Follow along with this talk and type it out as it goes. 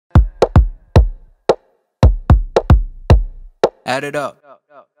Add it up.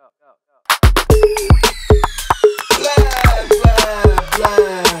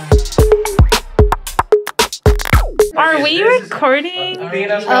 Are we recording?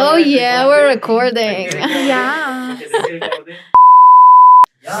 Oh yeah, we're recording. Yeah.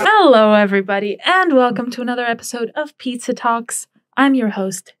 Hello, everybody, and welcome to another episode of Pizzatalks. I'm your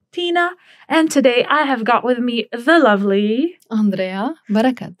host, Tina, and today I have got with me the lovely Andrea,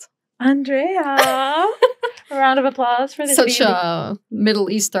 Barakat. Andrea. A round of applause for this. Such a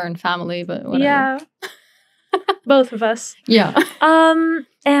Middle Eastern family, but whatever. Yeah. Both of us. Yeah.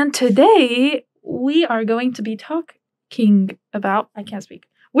 And today we are going to be talking about, I can't speak.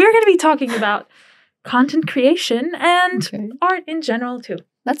 We're going to be talking about content creation and art in general too.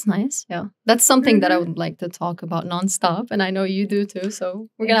 That's nice. Yeah. That's something that I would like to talk about nonstop. And I know you do too. So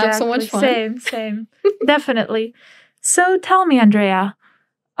we're going to have so much fun. Same. Definitely. So tell me, Andrea,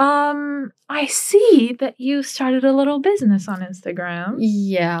 I see that you started a little business on Instagram.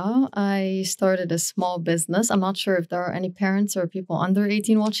 Yeah, I started a small business. I'm not sure if there are any parents or people under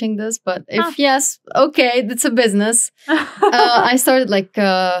 18 watching this, but if yes, okay, it's a business. I started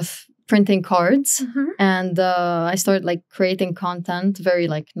printing cards and I started creating content, very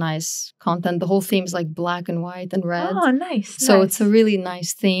nice content. The whole theme's black and white and red. Oh, nice. So it's a really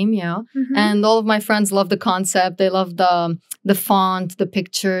nice theme, yeah. And all of my friends love the concept. They love the font, the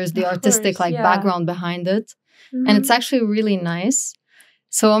pictures, the artistic background behind it. And it's actually really nice.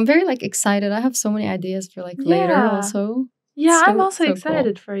 So I'm very excited. I have so many ideas for later also. Yeah, I'm also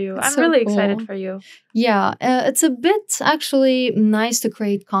excited for you. I'm really excited for you. Yeah, it's a bit actually nice to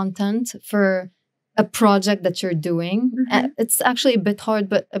create content for a project that you're doing. It's actually a bit hard,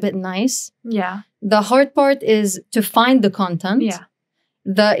 but a bit nice. Yeah. The hard part is to find the content. Yeah.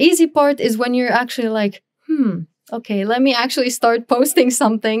 The easy part is when you're actually okay, let me actually start posting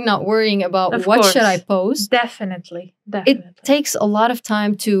something, not worrying about what should I post. Definitely. It takes a lot of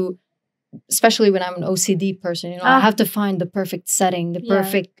time to, especially when I'm an OCD person, I have to find the perfect setting, the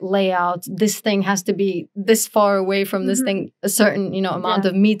perfect layout. This thing has to be this far away from this thing, a certain, amount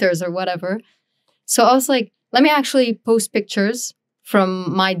of meters or whatever. So I was like, let me actually post pictures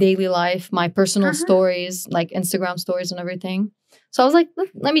from my daily life, my personal stories, like Instagram stories and everything. So I was like,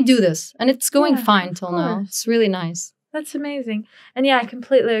 let me do this. And it's going fine till now. It's really nice. That's amazing. And yeah, I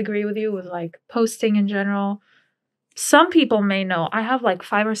completely agree with you with posting in general. Some people may know I have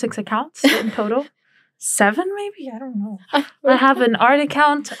 5 or 6 accounts in total. 7 maybe? I don't know. I have an art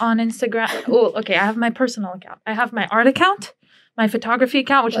account on Instagram. Oh, okay. I have my personal account. I have my art account, my photography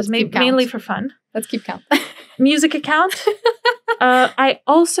account, which is mainly for fun. Let's keep count. Music account. I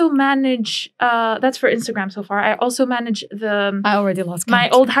also manage, that's for Instagram so far. I also manage I already lost count. My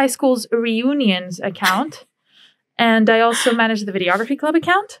old high school's reunions account. And I also manage the Videography Club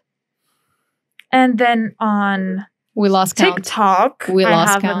account. And then on we lost TikTok, I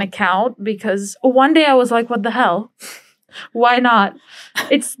have an account because one day I was like, what the hell? Why not?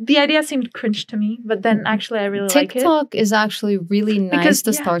 The idea seemed cringe to me, but then actually I really like it. TikTok is actually really nice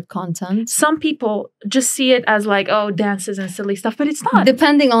to start content. Some people just see it as dances and silly stuff, but it's not.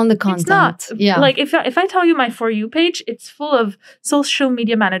 Depending on the content. It's not. Yeah. If I tell you my For You page, it's full of social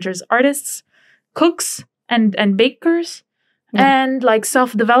media managers, artists, cooks, and bakers. Yeah. And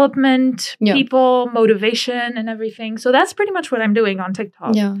self-development, people, motivation, and everything. So that's pretty much what I'm doing on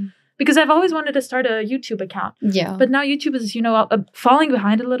TikTok. Yeah. Because I've always wanted to start a YouTube account. Yeah. But now YouTube is, falling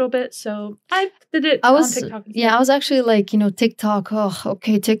behind a little bit. So I did it on TikTok. Yeah, I was actually TikTok. Oh,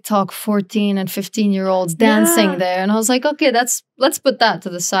 okay, TikTok, 14 and 15-year-olds dancing there. And I was like, okay, let's put that to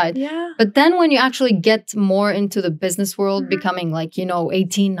the side. Yeah. But then when you actually get more into the business world, becoming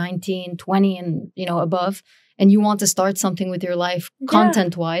 18, 19, 20 and, above, and you want to start something with your life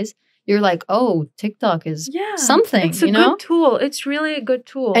content-wise, you're like, oh, TikTok is something, It's a good tool. It's really a good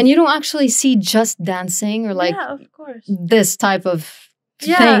tool. And you don't actually see just dancing or of course. this type of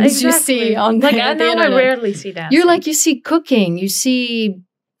things you see on the internet. I rarely see dancing. You see cooking, you see,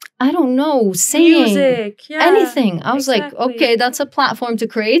 I don't know, singing, music, anything. I was like, okay, that's a platform to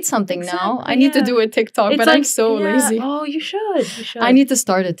create something now. I need to do a TikTok, but I'm so lazy. Oh, you should. I need to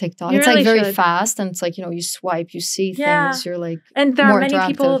start a TikTok. It's very fast, and it's you swipe, you see things. You're and there are many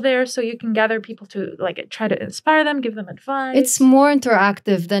people there, so you can gather people to try to inspire them, give them advice. It's more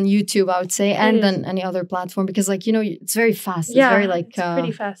interactive than YouTube, I would say, and than any other platform because it's very fast. It's very it's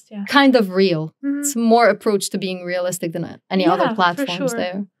pretty fast. Yeah, kind of real. It's more approach to being realistic than any other platforms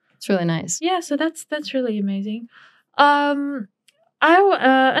there. It's really nice. Yeah, so that's really amazing. Another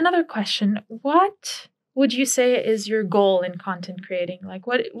question. What would you say is your goal in content creating?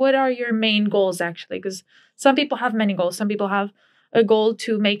 What are your main goals actually? Because some people have many goals. Some people have a goal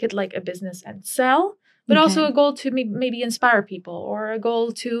to make it a business and sell. but also a goal to maybe inspire people, or a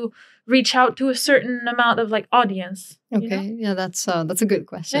goal to reach out to a certain amount of like audience. Okay, yeah, that's a good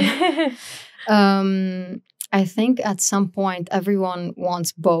question. I think at some point everyone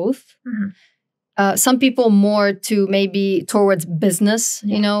wants both. Some people more to maybe towards business,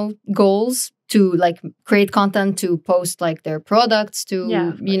 goals, to like create content, to post like their products,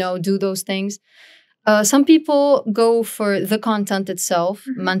 to do those things. Some people go for the content itself,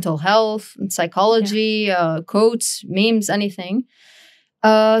 mental health, psychology, quotes, memes, anything.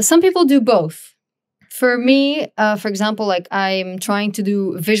 Some people do both. For me, for example, like I'm trying to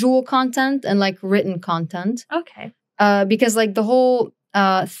do visual content and like written content. Okay. Because like the whole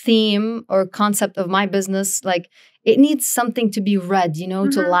theme or concept of my business, like it needs something to be read,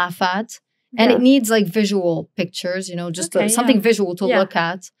 to laugh at. And it needs like visual pictures, just something visual to look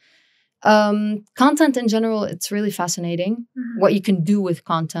at. Content in general, it's really fascinating what you can do with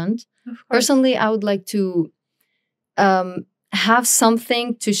content. Personally, I would like to have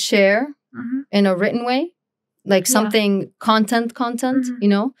something to share in a written way, like something content,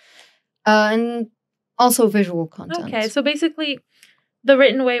 and also visual content. Okay, so basically the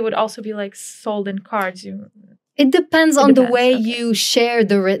written way would also be like sold in cards. It depends on the way you share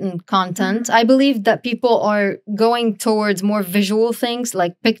the written content. I believe that people are going towards more visual things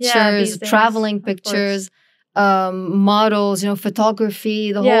like pictures, traveling pictures, models,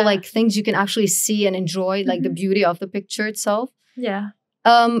 photography, the whole like things you can actually see and enjoy, like the beauty of the picture itself. Yeah.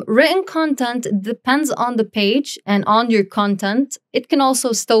 Written content depends on the page and on your content. It can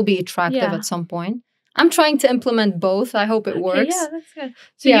also still be attractive at some point. I'm trying to implement both. I hope it works. Yeah, that's good.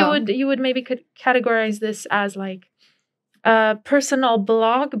 So you would maybe could categorize this as like a personal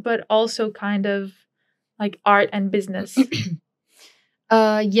blog, but also kind of like art and business.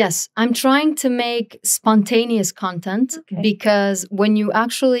 Yes, I'm trying to make spontaneous content because when you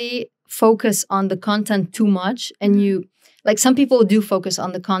actually focus on the content too much, and you like, some people do focus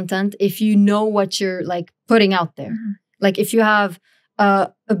on the content if you know what you're like putting out there. Like if you have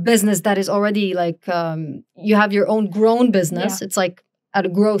a business that is already like, you have your own grown business. It's like at a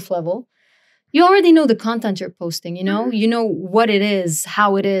growth level. You already know the content you're posting, you know what it is,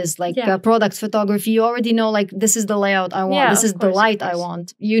 how it is, like product photography. You already know like, this is the layout I want. This is the light I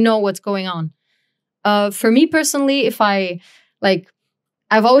want. You know what's going on. For me personally, if I've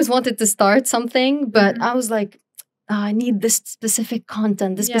always wanted to start something, but I was like, I need this specific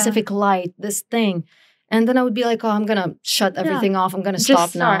content, this specific light, this thing. And then I would be like, oh, I'm going to shut everything off. I'm going to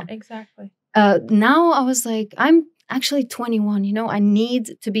stop now. Exactly. Now I was like, I'm actually 21, I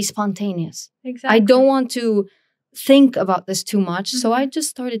need to be spontaneous. Exactly. I don't want to think about this too much. So I just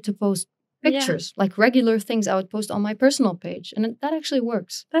started to post pictures, like regular things I would post on my personal page. And that actually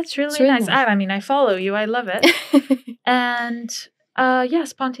works. That's really nice. I mean, I follow you. I love it. And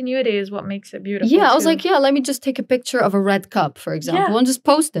spontaneity is what makes it beautiful. Yeah, I was like, let me just take a picture of a red cup, for example, and just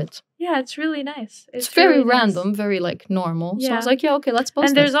post it. Yeah, it's really nice. It's very really random, very like normal. Yeah. So I was like, okay, let's post it.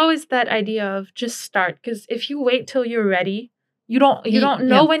 And there's always that idea of just start, because if you wait till you're ready, you don't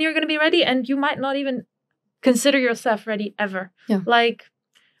know when you're going to be ready, and you might not even consider yourself ready ever. Yeah. Like,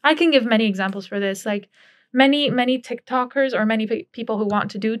 I can give many examples for this. Like many TikTokers or many people who want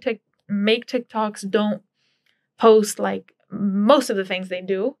to make TikToks don't post like most of the things they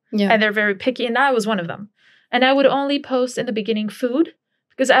do, and they're very picky, and I was one of them. And I would only post in the beginning food,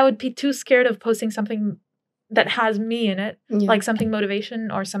 because I would be too scared of posting something that has me in it, like something motivation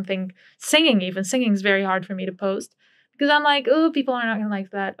or something singing. Even singing is very hard for me to post, because I'm like, oh, people are not going to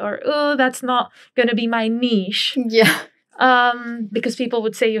like that, or oh, that's not going to be my niche. Yeah. Because people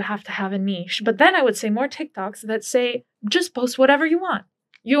would say you have to have a niche. But then I would say more TikToks that say, just post whatever you want.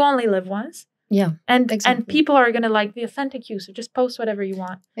 You only live once. Yeah. And people are going to like the authentic you. So just post whatever you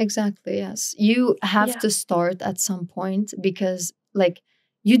want. Exactly. Yes. You have to start at some point, because like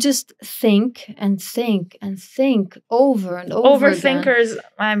you just think and think and think over and over Overthinkers, again.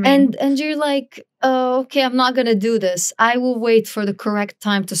 I mean. And you're like, oh, okay, I'm not going to do this. I will wait for the correct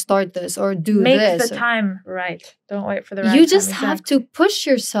time to start this or do Make this. Make the time right. Don't wait for the right time. You just have to push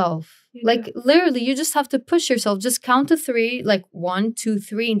yourself. Literally, you just have to push yourself. Just count to 3, like 1, 2,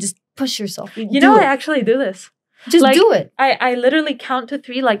 3, and just push yourself. I actually do this. Just do it. I literally count to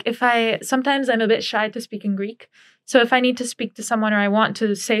 3. Like sometimes I'm a bit shy to speak in Greek. So if I need to speak to someone or I want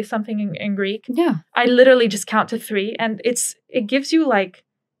to say something in Greek, I literally just count to 3, and it gives you like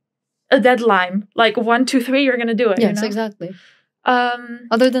a deadline. Like 1, 2, 3, you're gonna do it. Yes, exactly.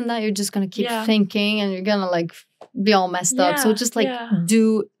 Other than that, you're just gonna keep thinking, and you're gonna like be all messed up. So just like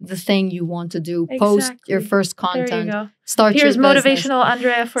do the thing you want to do. Exactly. Post your first content. There you go. Start Here's your business. motivational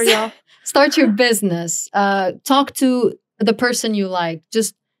Andrea for y'all. Start your business. Talk to the person you like.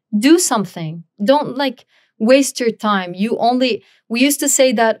 Just do something. Don't like waste your time. We used to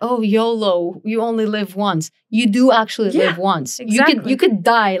say that, oh, YOLO, you only live once. You do actually live once. Exactly. You could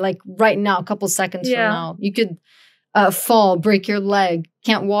die like right now, a couple seconds from now. You could fall, break your leg,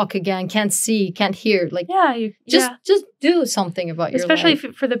 can't walk again, can't see, can't hear. Like, just do something about your life. Especially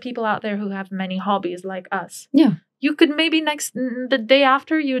for the people out there who have many hobbies like us. Yeah. You could maybe the day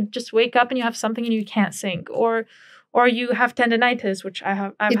after, you just wake up and you have something and you can't sing. Or you have tendinitis, which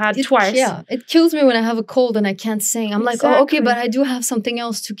I've had twice. Yeah, it kills me when I have a cold and I can't sing. I'm like, oh, okay, but I do have something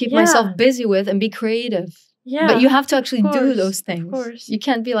else to keep myself busy with and be creative. Yeah, but you have to actually do those things. Of course. You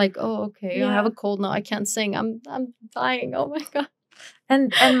can't be like, oh, okay, I have a cold now, I can't sing. I'm dying. Oh my God.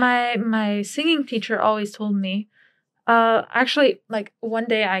 And my singing teacher always told me, actually, like one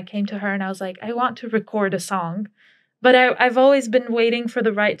day I came to her and I was like, I want to record a song, but I've always been waiting for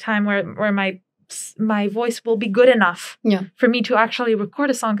the right time where my voice will be good enough for me to actually record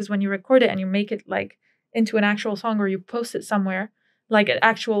a song. Because when you record it and you make it like into an actual song or you post it somewhere, like an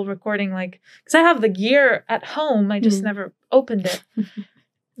actual recording, like, because I have the gear at home, I just never opened it.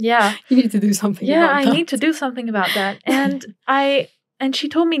 Yeah. You need to do something about that. Yeah, I need to do something about that. And she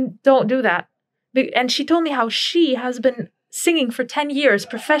told me, don't do that. And she told me how she has been singing for 10 years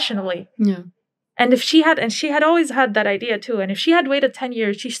professionally. Yeah. And she had always had that idea too. And if she had waited 10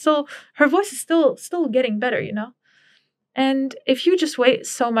 years, her voice is still getting better, you know? And if you just wait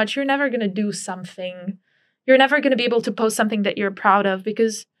so much, you're never going to do something. You're never going to be able to post something that you're proud of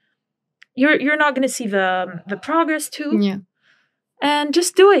because you're not going to see the progress too. Yeah. And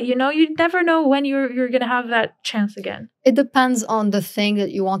just do it, you know? You never know when you're going to have that chance again. It depends on the thing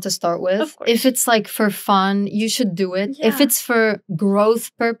that you want to start with. Of course. If it's like for fun, you should do it. Yeah. If it's for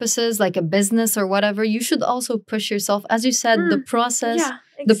growth purposes, like a business or whatever, you should also push yourself. As you said, the process,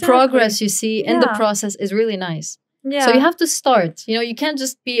 the progress you see in the process is really nice. Yeah. So you have to start. You know, you can't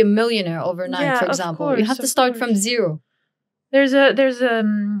just be a millionaire overnight, for example. Of course, you have to start from zero. There's a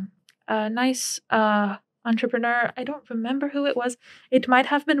nice entrepreneur. I don't remember who it was. It might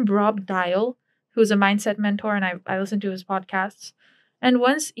have been Rob Dial, who's a mindset mentor, and I listened to his podcasts. And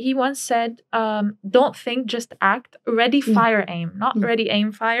he once said, don't think, just act. Ready, fire, aim. Not ready,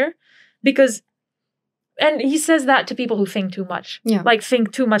 aim, fire. And he says that to people who think too much. Yeah. Like,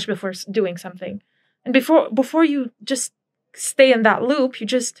 think too much before doing something. And before you just stay in that loop,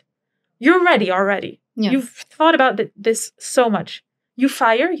 you're ready already. Yeah. You've thought about this so much. You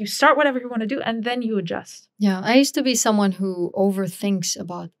fire, you start whatever you want to do, and then you adjust. Yeah, I used to be someone who overthinks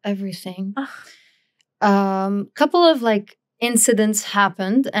about everything. Couple of like incidents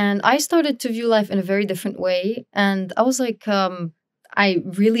happened, and I started to view life in a very different way. And I was like, I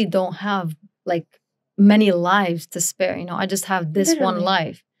really don't have like many lives to spare. You know, I just have this one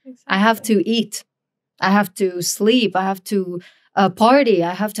life. Exactly. I have to eat. I have to sleep. I have to party.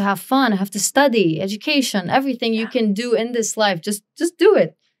 I have to have fun. I have to study, education, everything you can do in this life. Just do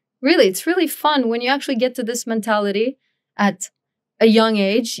it. Really, it's really fun. When you actually get to this mentality at a young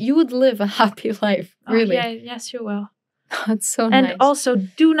age, you would live a happy life. Really. Oh, yeah, yes, you will. That's so nice. And also,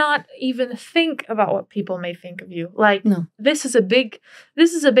 do not even think about what people may think of you. Like, no. This is a big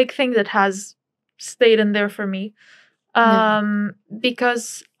thing that has stayed in there for me.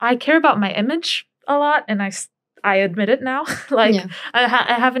 Because I care about my image a lot, and I admit it now. Like, I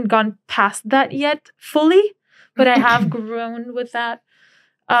haven't gone past that yet fully, but I have grown with that.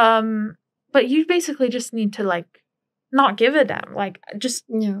 But you basically just need to like not give a damn. Like, just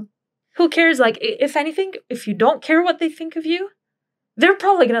who cares? Like, if anything, if you don't care what they think of you, they're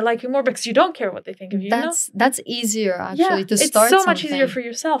probably gonna like you more because you don't care what they think of you. That's easier actually to start. It's so much easier for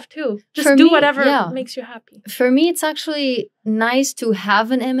yourself too. Just do whatever makes you happy. For me, it's actually nice to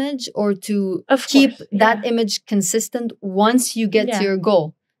have an image or to keep that image consistent once you get to your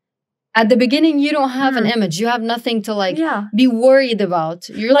goal. At the beginning, you don't have an image. You have nothing to like be worried about.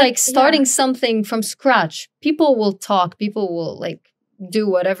 You're like starting something from scratch. People will talk. People will like do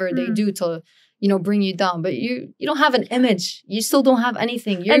whatever they do to, you know, bring you down. But you don't have an image. You still don't have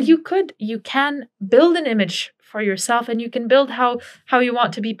anything. And you can build an image for yourself, and you can build how you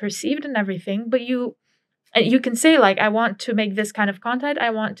want to be perceived and everything. But you can say like, I want to make this kind of content. I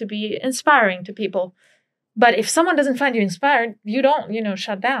want to be inspiring to people. But if someone doesn't find you inspired, you don't,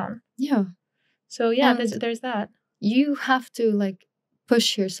 shut down. Yeah. So there's that. You have to like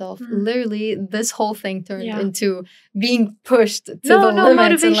push yourself. Literally, this whole thing turned into being pushed to the limits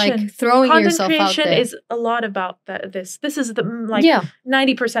motivation. And like throwing yourself out there. Content creation is a lot about this. This is the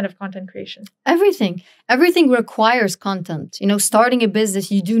 90% of content creation. Everything requires content. You know, starting a business,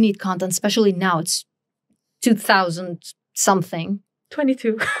 you do need content, especially now. It's 2000 something.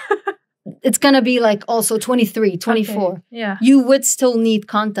 22. it's going to be like also 23, 24. Okay. Yeah. You would still need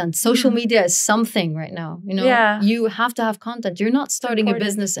content. Social media is something right now, you know? Yeah. You have to have content. You're not starting a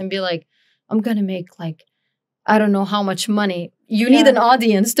business and be like, I'm going to make like, I don't know how much money. You need an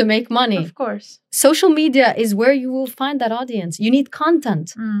audience to make money. Of course. Social media is where you will find that audience. You need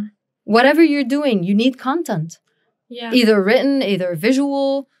content. Whatever you're doing, you need content. Yeah. Either written, either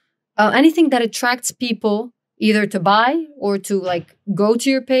visual, anything that attracts people either to buy or to like go to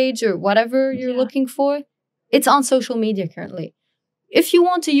your page or whatever you're looking for. It's on social media currently. If you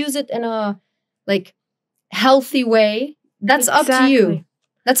want to use it in a like healthy way, that's up to you.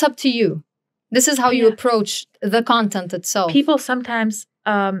 That's up to you. This is how you approach the content itself. People sometimes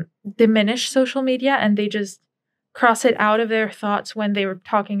diminish social media and they just cross it out of their thoughts when they were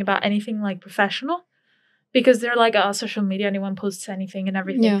talking about anything like professional, because they're like, oh, social media, anyone posts anything and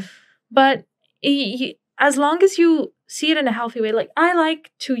everything. Yeah. But as long as you see it in a healthy way, like I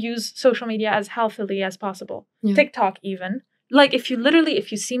like to use social media as healthily as possible. Yeah. TikTok even. Like if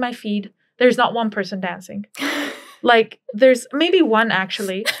you see my feed, there's not one person dancing. Like there's maybe one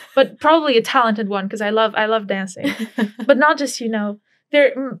actually, but probably a talented one because I love dancing. But not just, you're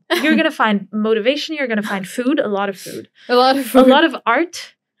going to find motivation, you're going to find food, a lot of food. A lot of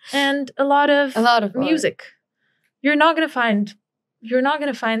art and a lot of music. Art. You're not going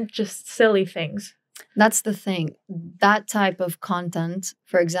to find just silly things. That's the thing. That type of content,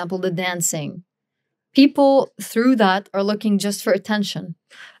 for example, the dancing, people through that are looking just for attention.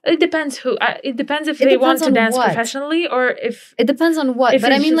 It depends who. It depends if they want to dance professionally or if... It depends on what.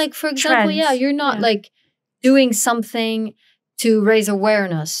 But I mean, like, for example, trends. You're not like doing something to raise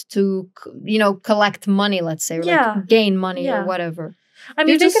awareness, to, collect money, let's say, or like gain money or whatever. I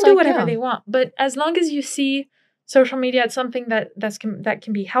mean, they can do whatever they want. But as long as you see social media as something that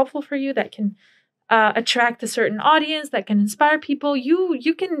can be helpful for you, that can attract a certain audience, that can inspire people,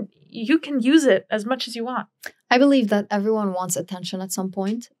 you can use it as much as you want. I believe that everyone wants attention at some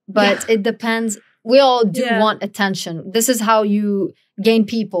point, but it depends. We all do want attention. This is how you gain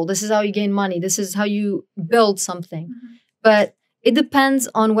people. This is how you gain money. This is how you build something. Mm-hmm. But it depends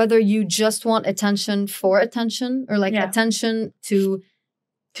on whether you just want attention for attention or like attention to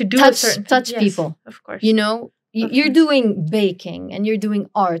do touch people. Of course. You're doing baking and you're doing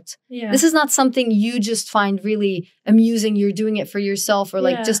art. Yeah. This is not something you just find really amusing. You're doing it for yourself or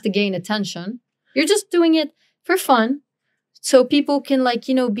like just to gain attention. You're just doing it for fun. So people can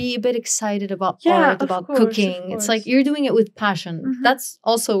be a bit excited about art, about cooking. It's like you're doing it with passion. Mm-hmm. That's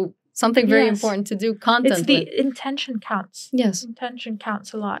also something very important to do content It's the intention counts. Yes. Intention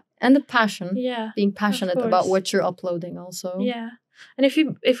counts a lot. And the passion. Yeah. Being passionate about what you're uploading also. Yeah. And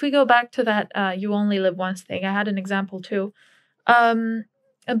if we go back to that you only live once thing, I had an example too.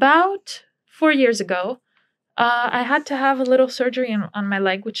 About 4 years ago, I had to have a little surgery on my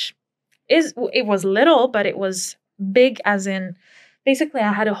leg, which it was little, but it was big, as in basically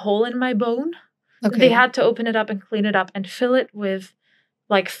I had a hole in my bone. Okay. They had to open it up and clean it up and fill it with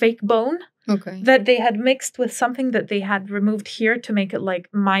like fake bone. Okay. That they had mixed with something that they had removed here to make it like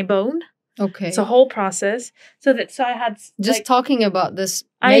my bone. Okay. It's a whole process. So I had just talking about this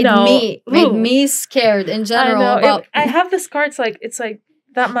made me scared in general. I have the scar. It's like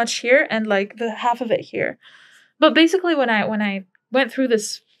that much here and like the half of it here. But basically when I went through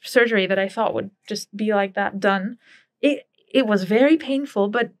this surgery that I thought would just be like that done, it was very painful,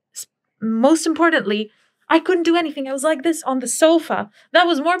 but most importantly, I couldn't do anything. I was like this on the sofa. That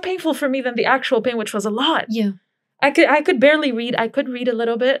was more painful for me than the actual pain, which was a lot. Yeah. I could barely read. I could read a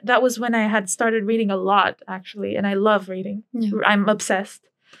little bit. That was when I had started reading a lot, actually. And I love reading. Yeah. I'm obsessed.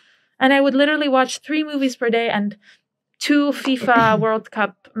 And I would literally watch 3 movies per day and 2 FIFA World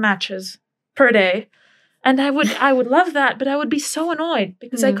Cup matches per day. And I would love that, but I would be so annoyed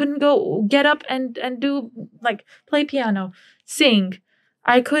because I couldn't get up and do like play piano, sing.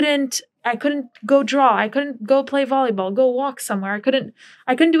 I couldn't go draw. I couldn't go play volleyball, go walk somewhere. I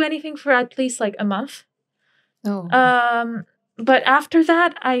couldn't do anything for at least like a month. Oh. But after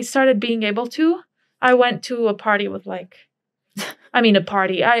that, I started being able to. I went to a party with a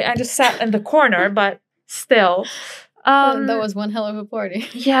party. I just sat in the corner, but still. That was one hell of a party.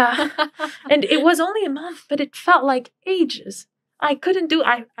 Yeah. And it was only a month, but it felt like ages. I couldn't do.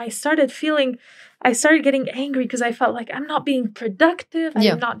 I started getting angry because I felt like I'm not being productive.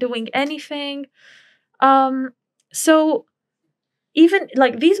 I'm not doing anything. So even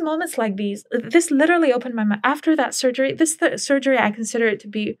like these moments like these, this literally opened my mind. After that surgery, surgery, I consider it to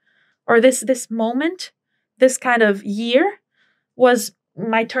be, or this moment, this kind of year was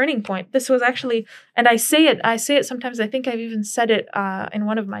my turning point. This was actually, and I say it sometimes. I think I've even said it in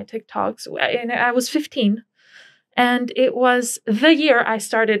one of my TikToks. And I was 15, and it was the year I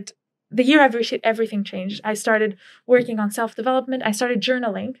started the year everything changed. I started working on self-development. I started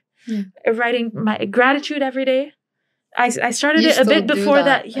journaling, writing my gratitude every day. I started it a bit before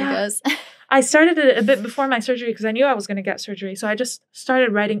that. Yeah. I guess. I started it a bit before my surgery because I knew I was going to get surgery. So I just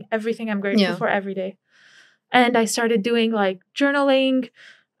started writing everything I'm grateful for every day. And I started doing like journaling,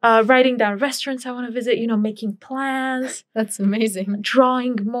 writing down restaurants I want to visit, making plans. That's amazing.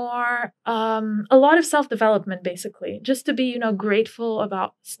 Drawing more, a lot of self-development, basically, just to be, grateful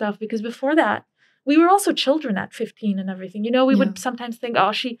about stuff. Because before that, we were also children at 15 and everything. We would sometimes think,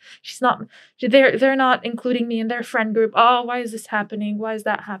 oh, they're not including me in their friend group. Oh, why is this happening? Why is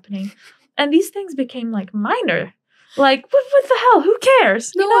that happening? And these things became like minor. Like, what the hell? Who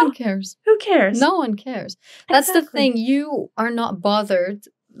cares? No one cares. Who cares? No one cares. That's the thing. You are not bothered.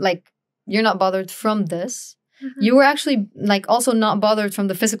 Like, you're not bothered from this. Mm-hmm. You were actually like also not bothered from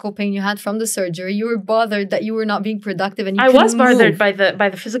the physical pain you had from the surgery. You were bothered that you were not being productive, and I was bothered by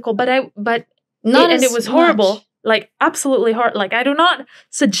the physical, but it was horrible. Much. Like, absolutely horrible. Like, I do not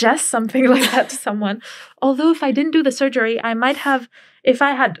suggest something like that to someone. Although if I didn't do the surgery, I might have, if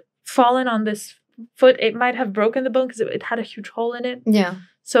I had fallen on this foot, it might have broken the bone because it had a huge hole in it. Yeah.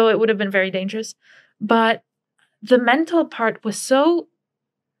 So it would have been very dangerous. But the mental part was so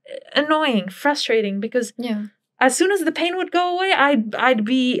annoying, frustrating, because as soon as the pain would go away, I'd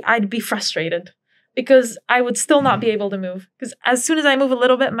be frustrated because I would still not be able to move. Because as soon as I move a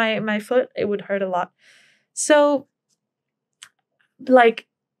little bit, my foot, it would hurt a lot. So like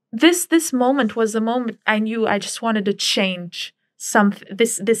this moment was the moment I knew I just wanted to change something,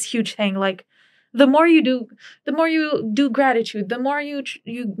 this huge thing. Like, the more you do gratitude, the more you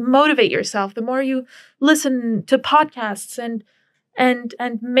motivate yourself, the more you listen to podcasts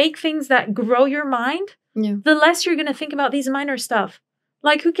and make things that grow your mind, the less you're going to think about these minor stuff.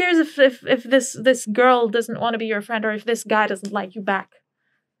 Like, who cares if this girl doesn't want to be your friend, or if this guy doesn't like you back?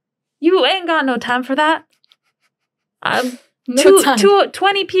 You ain't got no time for that. Time.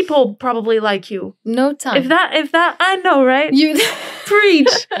 20 people probably like you. No time. If that, I know, right? You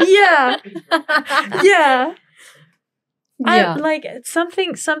preach. Yeah. Yeah. I like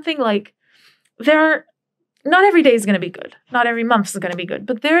something like not every day is going to be good. Not every month is going to be good,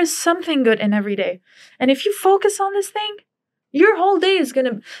 but there is something good in every day. And if you focus on this thing, your whole day is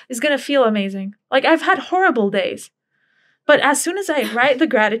going to feel amazing. Like, I've had horrible days, but as soon as I write the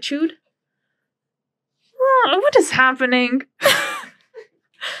gratitude, what is happening?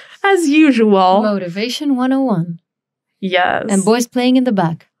 As usual. Motivation 101. Yes. And boys playing in the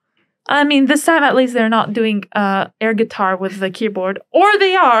back. I mean, this time at least they're not doing air guitar with the keyboard. Or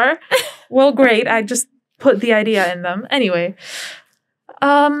they are. Well, great. I just put the idea in them. Anyway.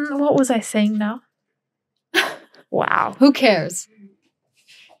 What was I saying now? Wow. Who cares?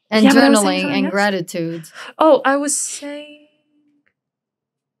 And journaling and gratitude. Oh, I was saying...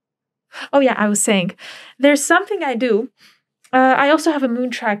 Oh, yeah, I was saying, there's something I do. I also have a moon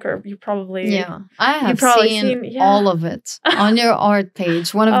tracker. You probably... Yeah, I have seen all of it on your art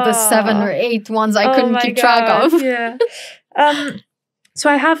page. One of the 7 or 8 ones I couldn't keep track of. Yeah. So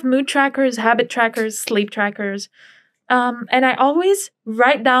I have mood trackers, habit trackers, sleep trackers. And I always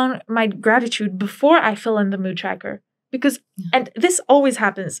write down my gratitude before I fill in the mood tracker. Because, and this always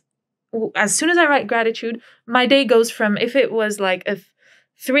happens. As soon as I write gratitude, my day goes from, if it was like a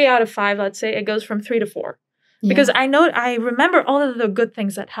 3 out of 5, let's say, it goes from 3 to 4. Because I remember all of the good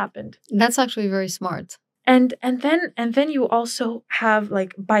things that happened. That's actually very smart. And then you also have,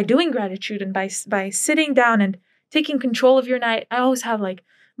 like, by doing gratitude and by sitting down and taking control of your night, I always have like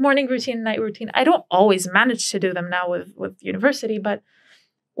morning routine, night routine. I don't always manage to do them now with university, but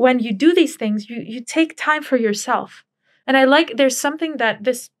when you do these things, you take time for yourself. And I like, there's something that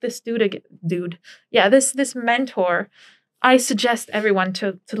this mentor, I suggest everyone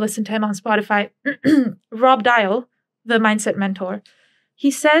to listen to him on Spotify. Rob Dial, the mindset mentor.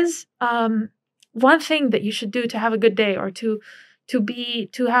 He says one thing that you should do to have a good day, or to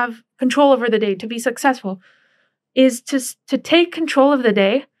have control over the day, to be successful, is to take control of the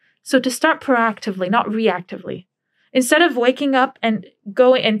day. So to start proactively, not reactively. Instead of waking up and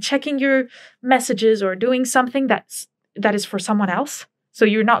going and checking your messages or doing something that is for someone else, so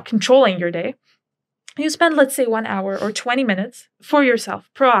you're not controlling your day, you spend, let's say, 1 hour or 20 minutes for yourself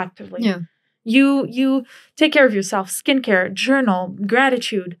proactively. Yeah. You take care of yourself, skincare, journal,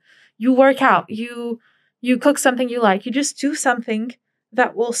 gratitude. You work out. You cook something you like. You just do something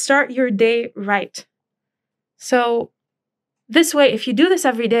that will start your day right. So this way, if you do this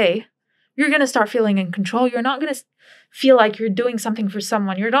every day, you're going to start feeling in control. You're not going to feel like you're doing something for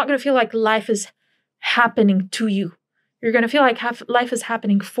someone. You're not going to feel like life is happening to you. You're going to feel like life is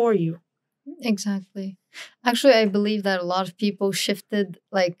happening for you. Exactly. Actually, I believe that a lot of people shifted,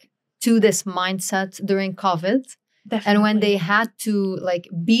 like, to this mindset during COVID. Definitely. And when they had to like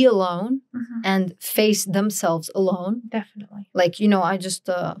be alone and face themselves alone. Definitely. Like, you know, I just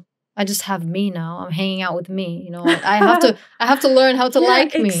have me now. I'm hanging out with me. You know, I have to learn how to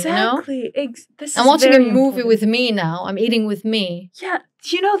like me. Exactly. You know, I'm watching a movie important. with me now. I'm eating with me. Yeah,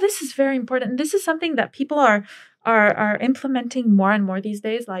 you know, this is very important. This is something that people are implementing more and more these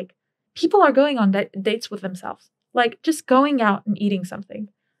days. Like, people are going on dates with themselves, like just going out and eating something.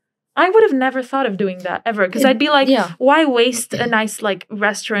 I would have never thought of doing that ever, because I'd be like, why waste a nice like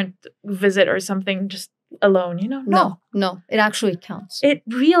restaurant visit or something just alone, you know? No, it actually counts. It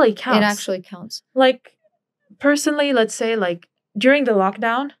really counts. It actually counts. Like, personally, let's say like during the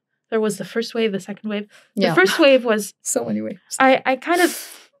lockdown, there was the first wave, the second wave. The first wave was so many waves. I kind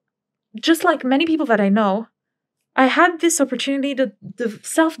of, just like many people that I know, I had this opportunity to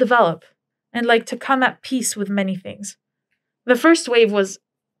self-develop and like to come at peace with many things. The first wave was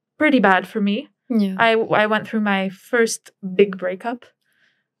pretty bad for me. Yeah. I went through my first big breakup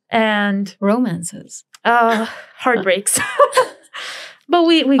and romances. Heartbreaks. But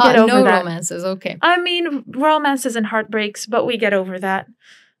we get over no that. Romances, okay. I mean, romances and heartbreaks, but we get over that.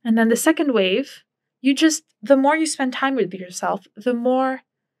 And then the second wave, the more you spend time with yourself, the more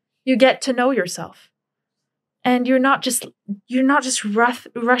you get to know yourself. And you're not just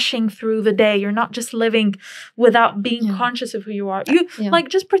rushing through the day. You're not just living without being conscious of who you are. You like,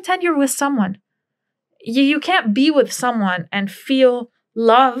 just pretend you're with someone. You can't be with someone and feel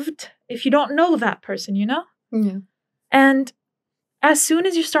loved if you don't know that person, you know? Yeah. And as soon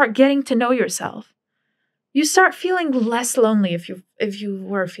as you start getting to know yourself, you start feeling less lonely if you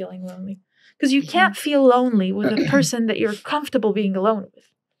were feeling lonely. Because you can't feel lonely with a person that you're comfortable being alone with.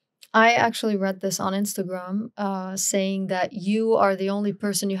 I actually read this on Instagram saying that you are the only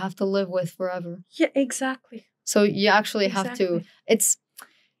person you have to live with forever. Yeah, exactly. So you actually have to, it's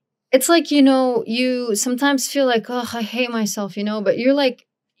like, you know, you sometimes feel like, oh, I hate myself, you know, but you're like,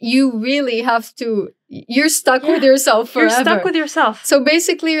 you really have to, you're stuck with yourself forever. You're stuck with yourself. So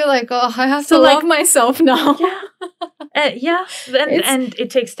basically you're like, oh, I have to love myself now. Yeah. And it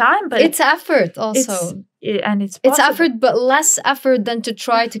takes time, but it's effort also. It's effort, but less effort than to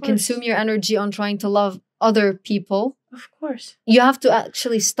try to consume your energy on trying to love other people. Of course. You have to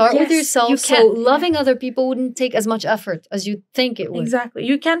actually start with yourself. So loving other people wouldn't take as much effort as you think it would. Exactly.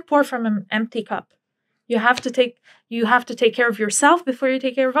 You can't pour from an empty cup. You have to take care of yourself before you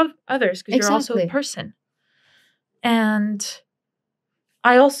take care of others, because you're also a person. And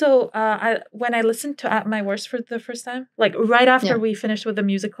I also, when I listened to At My Worst for the first time, like right after we finished with the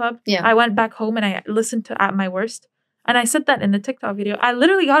music club, I went back home and I listened to At My Worst. And I said that in the TikTok video. I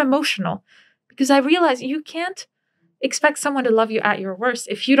literally got emotional because I realized you can't expect someone to love you at your worst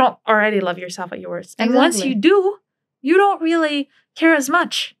if you don't already love yourself at your worst. And once you do, you don't really care as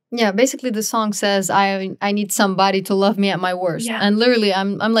much. Yeah, basically the song says, I need somebody to love me at my worst. Yeah. And literally,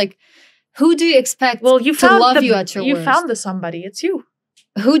 I'm like, who do you expect to love you at your worst? You found the somebody. It's you.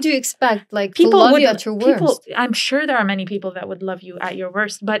 Who do you expect to love you at your worst? I'm sure there are many people that would love you at your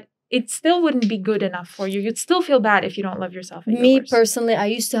worst, but it still wouldn't be good enough for you. You'd still feel bad if you don't love yourself at your worst. Me personally, I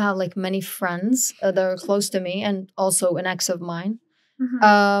used to have like many friends that are close to me, and also an ex of mine.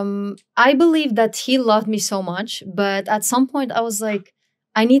 Mm-hmm. I believe that he loved me so much, but at some point I was like,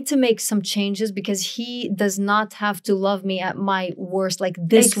 I need to make some changes because he does not have to love me at my worst, like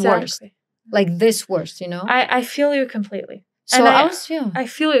this worst. Like this worst, you know? I feel you completely. So and I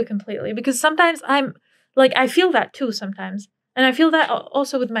feel you completely, because sometimes I'm like, I feel that too sometimes. And I feel that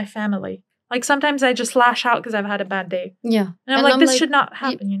also with my family. Like sometimes I just lash out because I've had a bad day. Yeah. And I'm like, this should not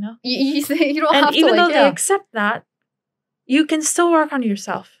happen, you know? You don't have to. And even though they accept that, you can still work on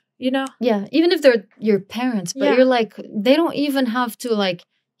yourself, you know? Yeah. Even if they're your parents, but you're like, they don't even have to like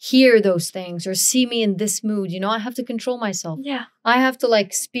hear those things or see me in this mood, you know? I have to control myself. Yeah. I have to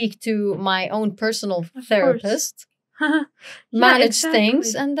like speak to my own personal therapist. Manage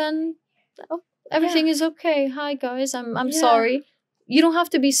things, and then everything is okay. Hi guys, I'm sorry. You don't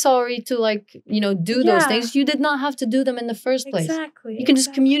have to be sorry to like, you know, do those things. You did not have to do them in the first place. Exactly. You can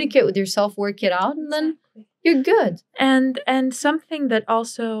just communicate with yourself, work it out, and then you're good. And something that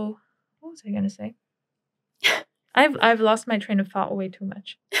also, what was I gonna say? I've lost my train of thought way too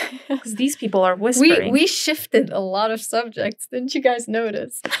much. Because these people are whispering. We shifted a lot of subjects. Didn't you guys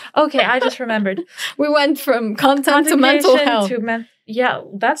notice? Okay, I just remembered. We went from content to mental health. That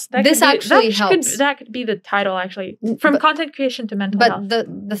could be the title, actually. From content creation to mental health. But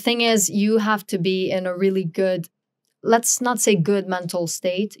the thing is, you have to be in a really good, let's not say good mental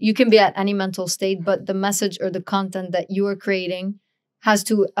state. You can be at any mental state, but the message or the content that you are creating has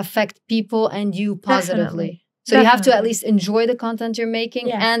to affect people and you positively. Definitely. So you have to at Definitely. least enjoy the content you're making,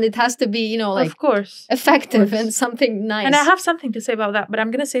 Yeah. and it has to be, you know, like Of course. effective course. and something nice. And I have something to say about that, but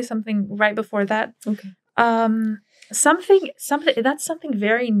I'm going to say something right before that. Okay. Something that's something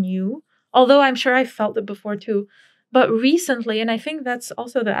very new, although I'm sure I felt it before too. But recently, and I think that's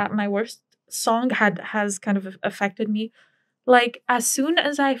also my worst song has kind of affected me. Like, as soon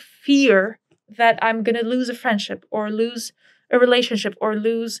as I fear that I'm going to lose a friendship or lose a relationship or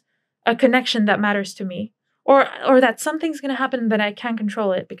lose a connection that matters to me, or that something's going to happen that I can't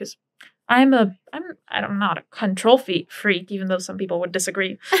control it, because I'm not a control freak, even though some people would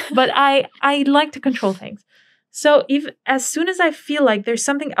disagree, but I like to control things. So as soon as I feel like there's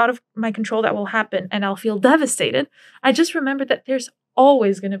something out of my control that will happen and I'll feel devastated, I just remember that there's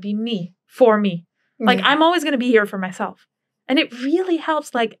always going to be me for me. Like, I'm always going to be here for myself. And it really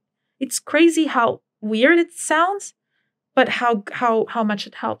helps. Like, it's crazy how weird it sounds, but how much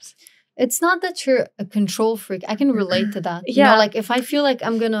it helps. It's not that you're a control freak. I can relate to that. You know, like if I feel like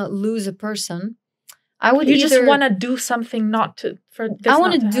I'm gonna lose a person, I would just want to do something I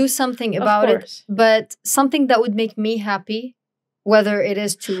want to do something about it, but something that would make me happy, whether it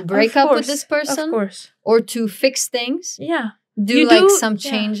is to break up with this person, or to fix things. Yeah, do like some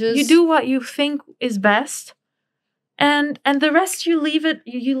changes. You do what you think is best, and the rest you leave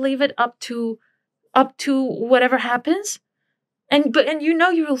it up to whatever happens. And you know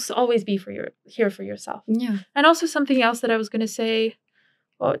you will always be here for yourself. Yeah. And also something else that I was going to say.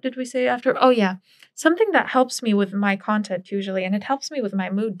 What did we say after? Oh, yeah. Something that helps me with my content usually, and it helps me with my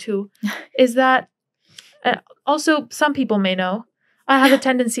mood too, is that also some people may know I have a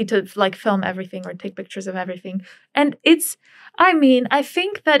tendency to like film everything or take pictures of everything. And I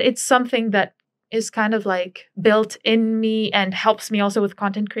think that it's something that is kind of like built in me and helps me also with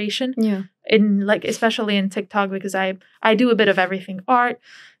content creation. Yeah. Especially in TikTok, because I do a bit of everything: art,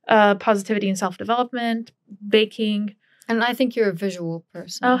 positivity and self-development, baking. And I think you're a visual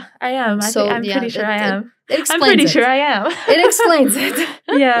person. Oh, I am. I'm pretty sure I am. It explains I'm pretty sure I am. It explains it.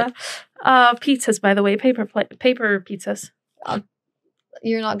 Yeah. Pizzas, by the way, paper pizzas.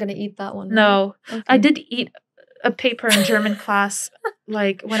 You're not gonna eat that one. Right? No, okay. I did eat a paper in German class,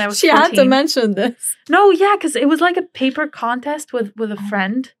 like when I was. She 14. had to mention this. No, yeah, because it was like a paper contest with a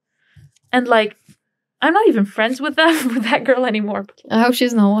friend, and like I'm not even friends with that girl anymore. I hope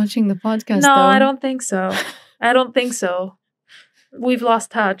she's not watching the podcast. No, though. I don't think so. We've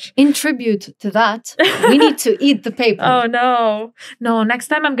lost touch. In tribute to that, we need to eat the paper. Oh no! Next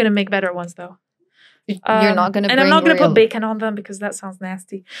time I'm gonna make better ones though. You're not gonna, and I'm not gonna put bacon on them because that sounds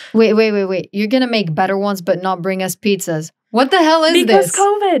nasty. Wait! You're gonna make better ones, but not bring us pizzas. What the hell is this? Because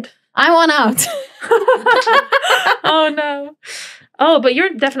COVID. I want out. Oh no! Oh, but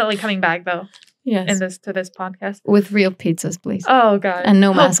you're definitely coming back though. Yes. To this podcast with real pizzas, please. Oh god. And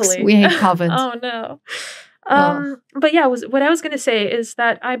no masks. We hate COVID. Oh no. But yeah, what I was gonna say is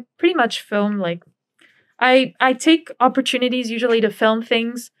that I pretty much film like I take opportunities usually to film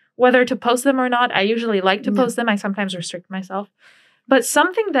things, whether to post them or not. I usually like to post them. I sometimes restrict myself. But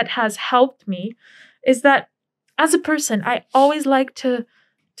something that has helped me is that as a person, I always like to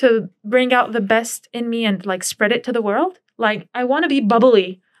bring out the best in me and like spread it to the world. Like, I want to be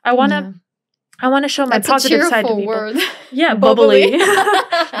bubbly. I want to show my positive side to people. Word. Yeah, bubbly.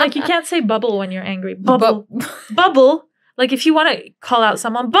 Like, you can't say bubble when you're angry. Bubble. Like, if you want to call out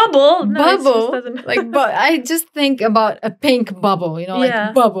someone, bubble. No, bubble. It just doesn't. Like, I just think about a pink bubble. You know,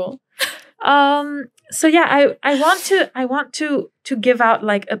 like bubble. So yeah, I want to give out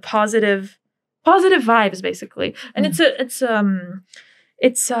like a positive vibes basically, and it's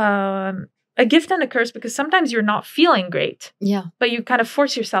a gift and a curse because sometimes you're not feeling great. Yeah, but you kind of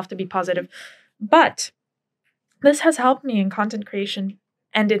force yourself to be positive. But this has helped me in content creation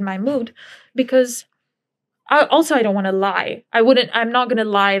and in my mood because I don't want to lie. I'm not going to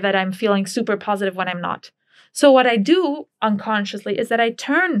lie that I'm feeling super positive when I'm not. So what I do unconsciously is that I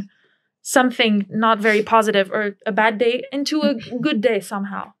turn something not very positive or a bad day into a good day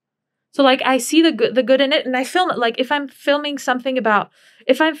somehow. So like I see the good in it and I film it. Like if I'm filming something about,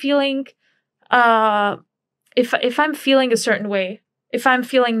 if I'm feeling if I'm feeling a certain way, if I'm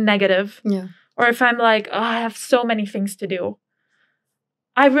feeling negative, or if I'm like, oh, I have so many things to do,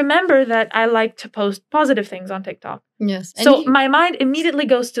 I remember that I like to post positive things on TikTok. Yes. And so my mind immediately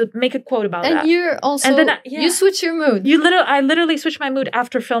goes to make a quote about that. And you're also, and then you switch your mood. I literally switch my mood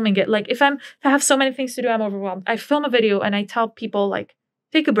after filming it. Like if I have so many things to do, I'm overwhelmed. I film a video and I tell people like,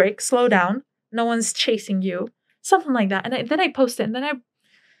 take a break, slow down. No one's chasing you. Something like that. And then I post it and then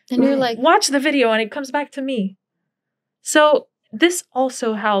you're like, watch the video and it comes back to me. So this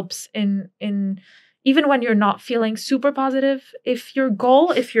also helps in even when you're not feeling super positive. If your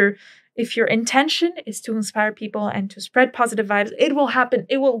goal, if if your intention is to inspire people and to spread positive vibes, it will happen.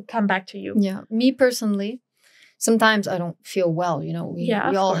 It will come back to you. Yeah. Me personally, sometimes I don't feel well. You know, we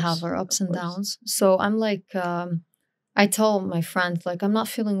all have our ups and downs. So I'm like, I tell my friends, like, I'm not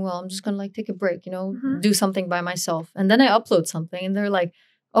feeling well. I'm just going to like take a break, you know, do something by myself. And then I upload something and they're like,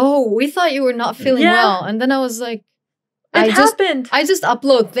 oh, we thought you were not feeling well. And then I was like, I just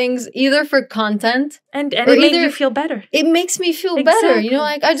upload things either for content and it makes you feel better. It makes me feel better. You know,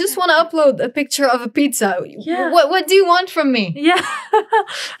 like I just want to upload a picture of a pizza. Yeah. What do you want from me? Yeah.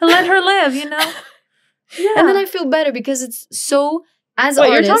 Let her live, you know? Yeah. And then I feel better because it's so, as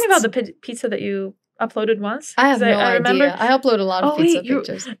artists. You're talking about the pizza that you uploaded once? I have no idea. I upload a lot of pizza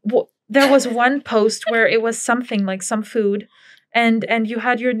pictures. There was one post where it was something like some food and you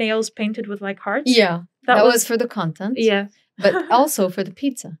had your nails painted with like hearts. Yeah. That was for the content. Yeah. But also for the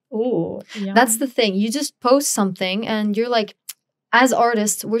pizza. Oh, yeah. That's the thing. You just post something and you're like, as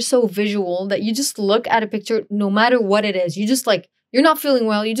artists, we're so visual that you just look at a picture no matter what it is. You just like, you're not feeling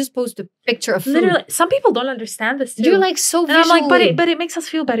well. You just post a picture of food. Literally, some people don't understand this too. You're like so visually. And I'm like, but it makes us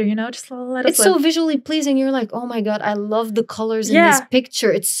feel better, you know? Just let us It's so visually pleasing. You're like, oh my God, I love the colors in this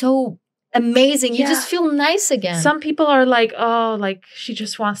picture. It's so amazing. You just feel nice again. Some people are like, oh, like she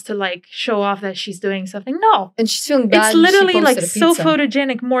just wants to like show off that she's doing something. No. And she's feeling bad. It's literally like so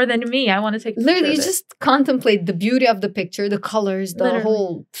photogenic more than me. I want to take a picture you just contemplate the beauty of the picture, the colors, the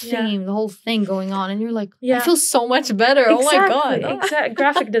whole theme, the whole thing going on. And you're like, I feel so much better. Exactly. Oh my God. Exactly.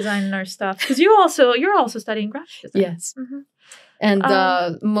 Graphic designer stuff. Because you're also studying graphic design. Yes. And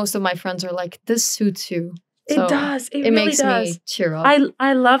most of my friends are like, this suits you. So it does. It really makes does. me cheer up.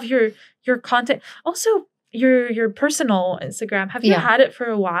 I love your content. Also, your personal Instagram. Have you had it for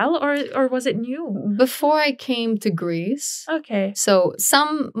a while or was it new? Before I came to Greece. Okay. So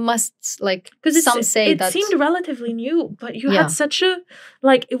some must like some say that it seemed relatively new, but you had such a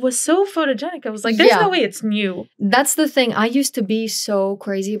like it was so photogenic. I was like, there's no way it's new. That's the thing. I used to be so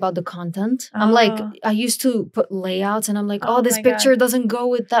crazy about the content. I'm like, I used to put layouts and I'm like, this picture doesn't go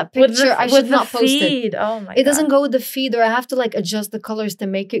with that picture. I should not post it. Oh my God. It doesn't go with the feed, or I have to like adjust the colors to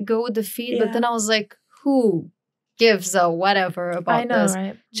make it go with the feed. But then I was like, who gives a whatever about this?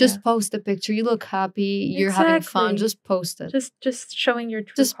 Right? Just post the picture. You look happy. You're having fun. Just post it. Just showing your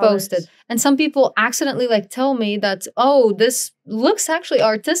true Just colors. post it. And some people accidentally like tell me that, oh, this looks actually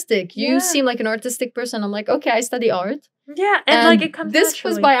artistic. You seem like an artistic person. I'm like, okay, I study art. Yeah, and like it comes This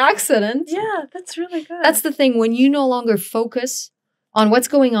naturally. was by accident. Yeah, that's really good. That's the thing. When you no longer focus on what's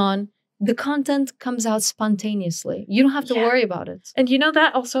going on, the content comes out spontaneously. You don't have to worry about it. And you know,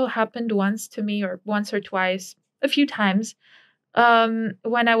 that also happened once to me, or once or twice, a few times, when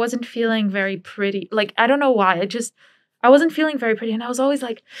I wasn't feeling very pretty. Like, I don't know why. I wasn't feeling very pretty. And I was always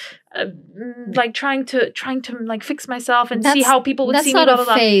like trying to like fix myself and see how people would see me. That's not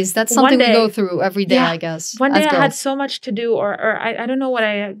a phase. That's something we go through every day, I guess. One day I had so much to do, or I don't know what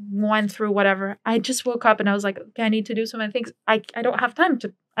I went through, whatever. I just woke up and I was like, okay, I need to do so many things. I don't have time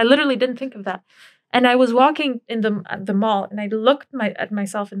to. I literally didn't think of that. And I was walking in the mall and I looked at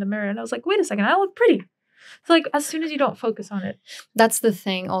myself in the mirror and I was like, wait a second, I look pretty. So like as soon as you don't focus on it. That's the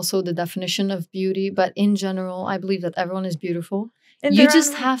thing, also the definition of beauty. But in general, I believe that everyone is beautiful. And you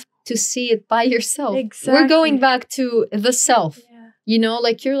just have to see it by yourself. Exactly. We're going back to the self. Yeah. You know,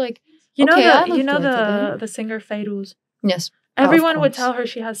 like you're like, the singer Fairuz. Yes. Everyone would tell her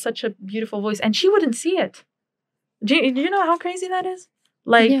she has such a beautiful voice and she wouldn't see it. Do you know how crazy that is?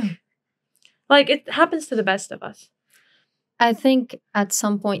 Like it happens to the best of us. I think at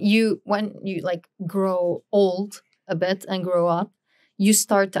some point when you like grow old a bit and grow up, you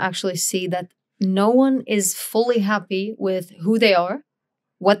start to actually see that no one is fully happy with who they are,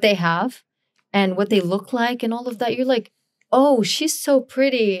 what they have, and what they look like and all of that. You're like, oh, she's so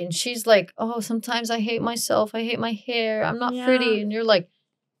pretty. And she's like, oh, sometimes I hate myself. I hate my hair. I'm not pretty. And you're like,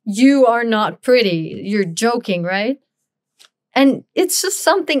 you are not pretty. You're joking, right? And it's just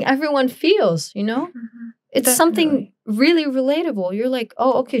something everyone feels, you know? Mm-hmm. It's something really relatable. You're like,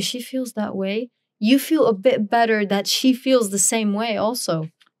 oh, okay, she feels that way. You feel a bit better that she feels the same way also.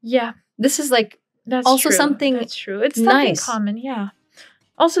 Yeah. This is like also true. Something That's true. It's something common, yeah.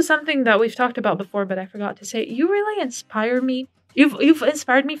 Also something that we've talked about before, but I forgot to say, you really inspire me. You've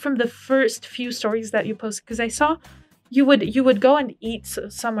inspired me from the first few stories that you posted, because I saw you would go and eat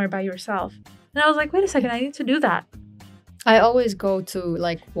somewhere by yourself. And I was like, wait a second, I need to do that. I always go to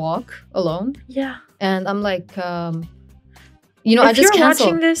like walk alone. Yeah. And I'm like, I just cancel.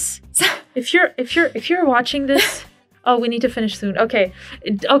 Watching this, if you're watching this, oh, we need to finish soon. Okay.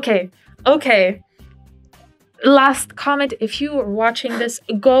 Last comment. If you are watching this,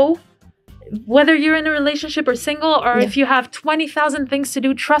 go whether you're in a relationship or single, or if you have 20,000 things to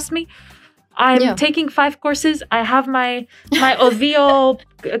do, trust me, I'm taking 5 courses. I have my OVO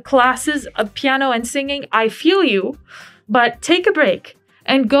classes of piano and singing. I feel you, but take a break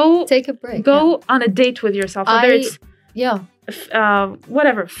and go. Take a break. Go on a date with yourself. Whether it's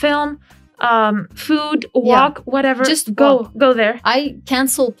whatever, film, food, walk, whatever. Just go there. I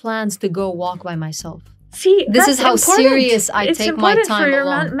cancel plans to go walk by myself. See, this is how serious I it's take my time for your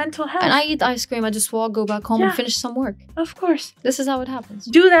alone. Mental health. And I eat ice cream. I just walk, go back home, and finish some work. Of course. This is how it happens.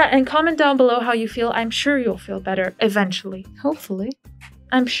 Do that and comment down below how you feel. I'm sure you'll feel better eventually. Hopefully.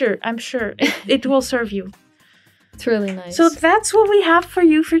 I'm sure. It will serve you. It's really nice. So that's what we have for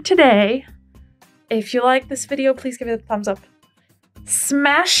you for today. If you like this video, please give it a thumbs up.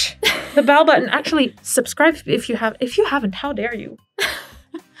 Smash the bell button. Actually, subscribe if you have. If you haven't, how dare you?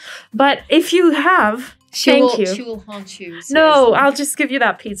 But if you have, thank you. She will haunt you. Seriously. No, I'll just give you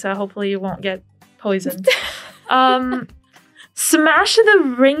that pizza. Hopefully you won't get poisoned. Smash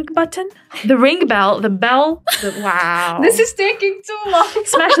the ring button. The ring bell. The bell. Wow. This is taking too long.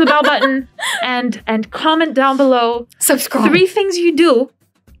 Smash the bell button and comment down below. Subscribe. 3 things you do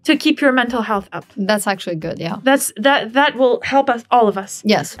to keep your mental health up. That's actually good, yeah. That will help us, all of us.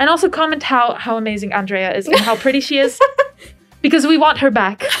 Yes. And also comment how amazing Andrea is and how pretty she is. Because we want her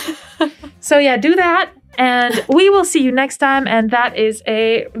back. So yeah, do that. And we will see you next time. And that is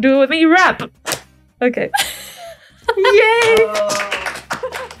a do it with me wrap. Okay. Yay!